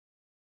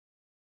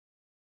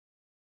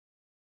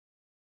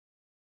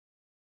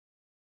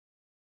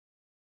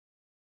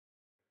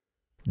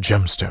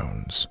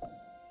Gemstones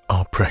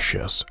are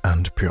precious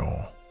and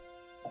pure,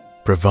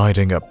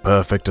 providing a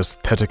perfect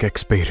aesthetic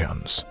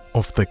experience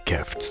of the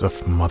gifts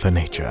of Mother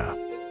Nature.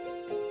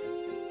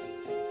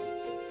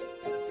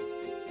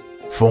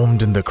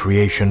 Formed in the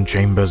creation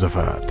chambers of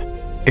Earth,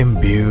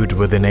 imbued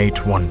with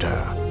innate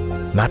wonder,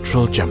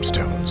 natural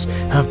gemstones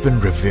have been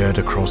revered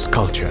across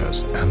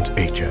cultures and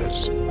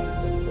ages.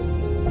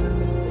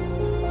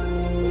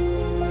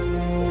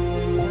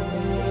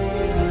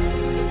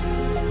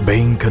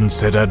 Being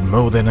considered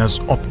more than as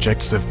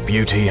objects of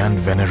beauty and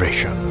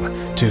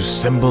veneration, to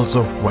symbols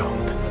of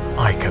wealth,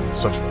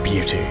 icons of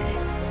beauty,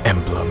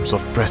 emblems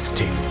of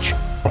prestige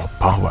or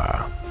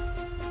power.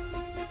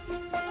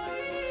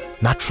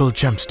 Natural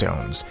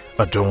gemstones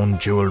adorn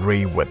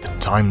jewelry with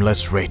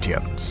timeless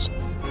radiance.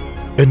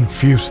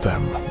 Infuse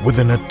them with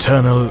an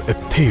eternal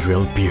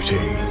ethereal beauty.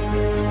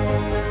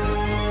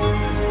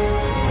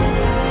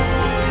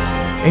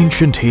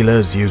 Ancient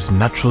healers used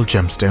natural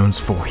gemstones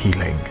for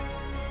healing.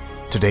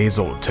 Today's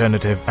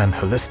alternative and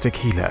holistic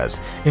healers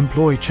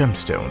employ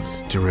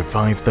gemstones to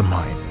revive the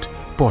mind,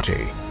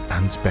 body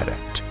and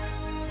spirit.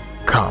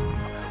 Come,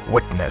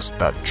 witness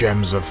the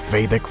gems of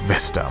Vedic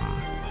wisdom.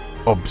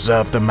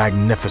 Observe the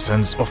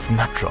magnificence of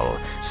natural,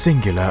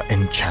 singular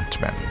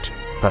enchantment.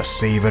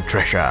 Perceive a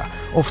treasure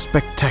of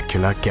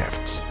spectacular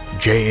gifts.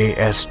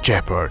 JAS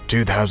Jaipur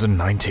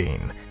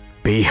 2019.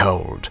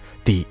 Behold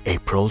the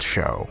April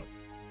show.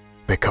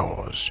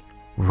 Because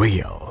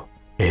real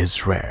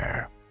is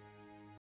rare.